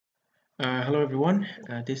Hello everyone,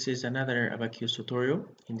 this is another ABAQUS tutorial.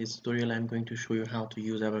 In this tutorial I'm going to show you how to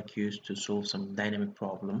use ABAQUS to solve some dynamic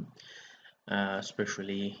problem,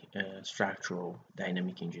 especially structural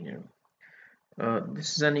dynamic engineering.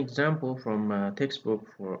 This is an example from a textbook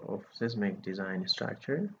of seismic design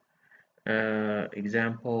structure.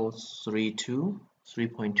 Example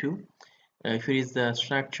 3.2. Here is the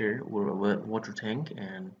structure or a water tank,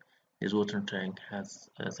 and this water tank has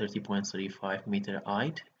 30.35 meter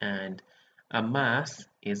height and a mass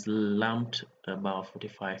is lumped about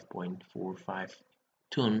 45.45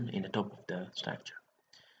 ton in the top of the structure.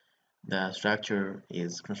 The structure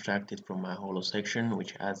is constructed from a hollow section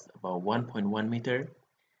which has about 1.1 meter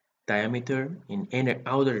diameter in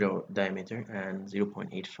outer diameter and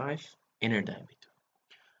 0.85 inner diameter.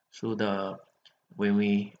 So when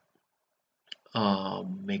we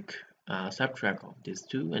make a subtract of these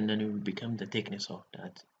two, and then it will become the thickness of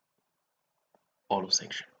that hollow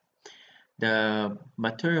section. The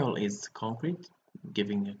material is concrete,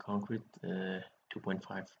 giving a concrete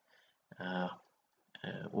 2.5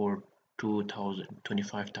 or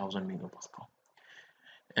 25,000 megapascal.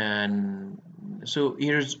 And so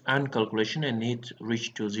here's an calculation, and it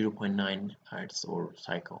reached to 0.9 hertz or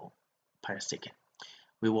cycle per second.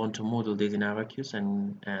 We want to model this in ABAQUS,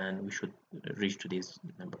 and we should reach to this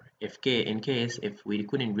number. In case if we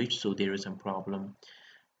couldn't reach, so there is some problem,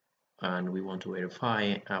 and we want to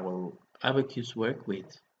verify our ABAQUS work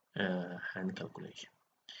with hand calculation.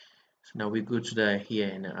 So now we go to the here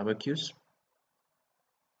in ABAQUS,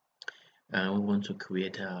 and we want to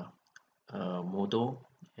create a model,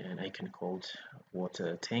 and I can call it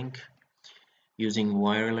water tank using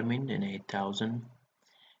wire element in 8000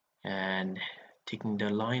 and taking the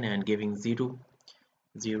line and giving 0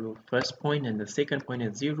 first point, and the second point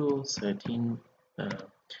is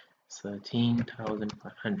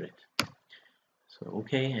 13,500. So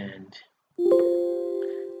okay, and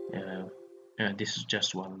this is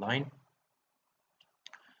just one line,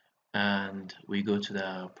 and we go to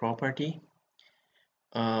the property.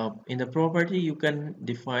 In the property you can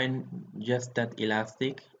define just that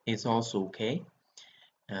elastic is also okay,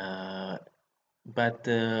 but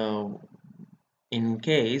in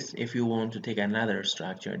case if you want to take another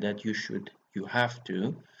structure that you have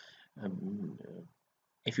to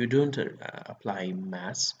if you don't apply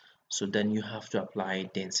mass, so then you have to apply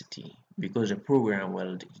density, because the program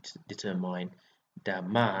will determine the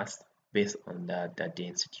mass based on the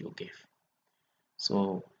density you give.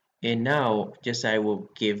 So and now just I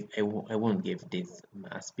won't give this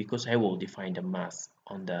mass because I will define the mass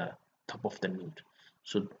on the top of the node,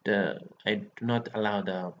 so I do not allow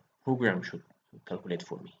the program should calculate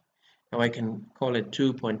for me. Now I can call it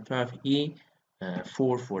 2.5 E,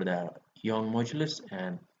 4 for the Young modulus,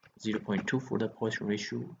 and 0.2 for the Poisson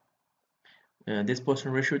ratio. This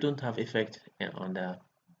Poisson ratio don't have effect on the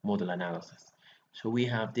model analysis. So we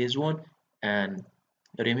have this one, and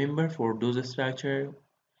remember for those structure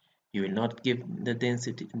you will not give the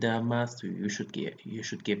density, the mass, you should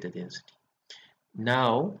give the density.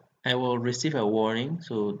 Now I will receive a warning,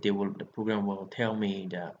 so the program will tell me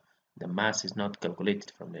that the mass is not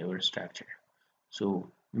calculated from the other structure. So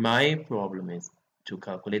my problem is to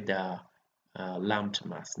calculate the lumped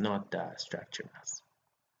mass, not the structure mass.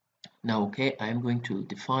 Now okay, I'm going to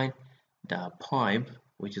define the pipe,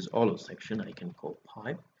 which is hollow section, I can call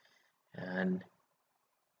pipe, and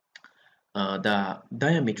the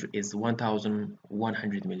diameter is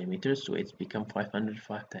 1100 millimeters, so it's become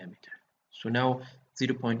 505 diameter. So now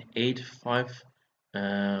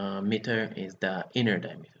 0.85 meter is the inner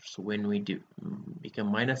diameter. So when we do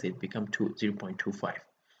become minus, it become 0.25.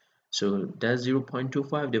 So that's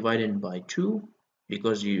 0.25 divided by 2,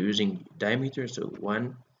 because you're using diameter, so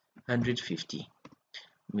 150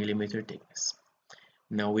 millimeter thickness.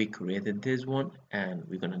 Now we created this one, and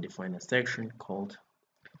we're gonna define a section called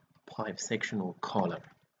pipe section or column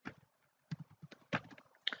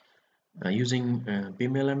using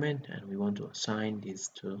beam element, and we want to assign this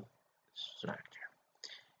to structure.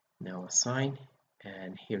 Now assign,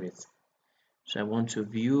 and here it is. So I want to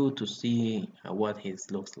view to see what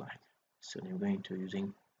it looks like. So I'm going to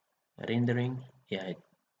using rendering. Yeah,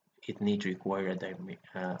 it needs require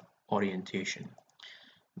a orientation,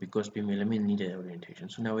 because beam element needed orientation.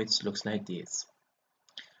 So now it looks like this.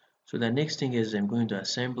 So the next thing is I'm going to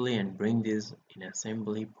assembly and bring this in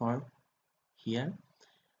assembly part here,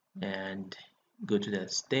 and go to the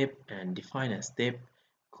step and define a step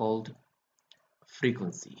called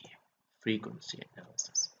frequency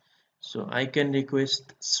analysis. So I can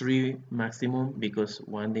request 3 maximum, because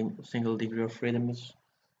single degree of freedom is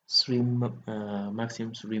 3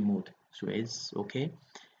 maximum 3 mode, so it's okay.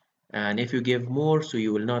 and if you give more, so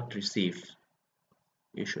you will not receive.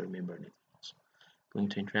 You should remember it. Going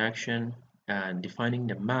to interaction and defining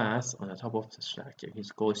the mass on the top of the structure.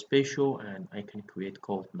 It's called spatial, and I can create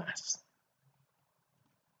called mass.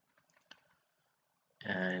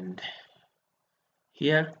 And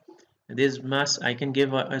here, this mass I can give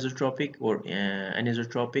isotropic or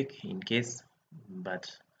anisotropic in case, but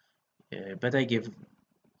I give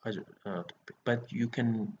but you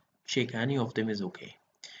can check any of them is okay.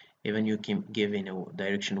 Even you can give in a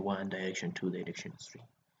direction 1, direction 2, direction 3.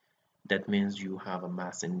 That means you have a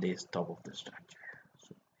mass in this top of the structure.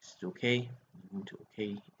 So this is okay. I'm going to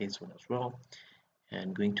okay this one as well,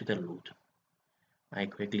 and going to the load. I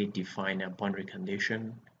quickly define a boundary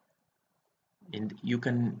condition, and you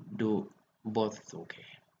can do both okay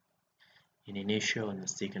in initial and the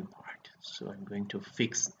second part. So I'm going to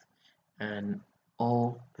fix and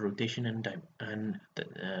all rotation and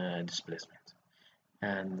displacement.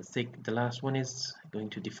 And the last one is going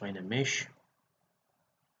to define a mesh,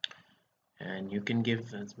 and you can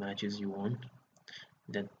give as much as you want.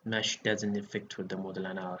 That mesh doesn't affect with the model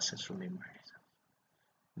analysis, remember it.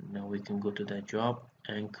 Now we can go to the job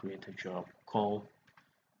and create a job called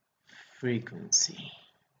frequency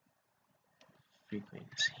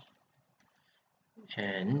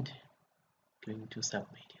and going to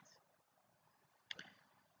submit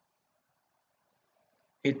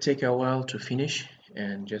it take a while to finish,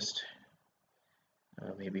 and just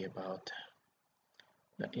maybe about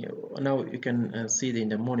now you can see in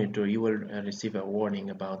the monitor you will receive a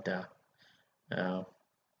warning about the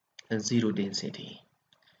zero density.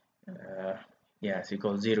 Yes, we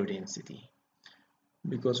call zero density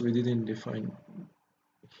because we didn't define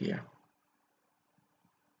here.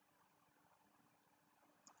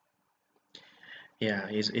 Yeah,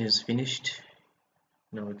 it's finished.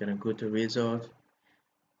 Now we're gonna go to result,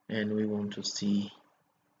 and we want to see.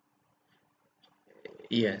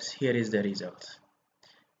 Yes, here is the result.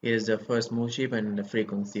 Here is the first move shape, and the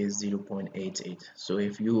frequency is 0.88. So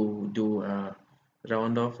if you do a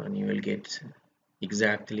round off, and you will get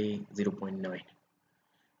exactly 0.9,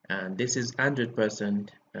 and this is 100%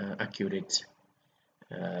 accurate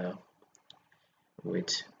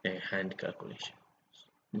with a hand calculation.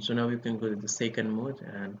 And so now we can go to the second mode,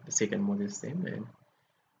 and the second mode is same, and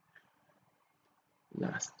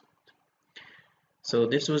last. So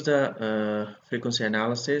this was the frequency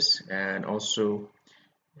analysis, and also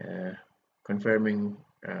confirming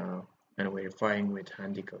and verifying with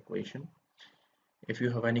handy calculation. If you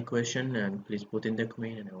have any question, and please put in the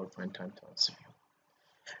comment, and I will find time to answer you.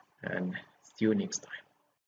 And see you next time.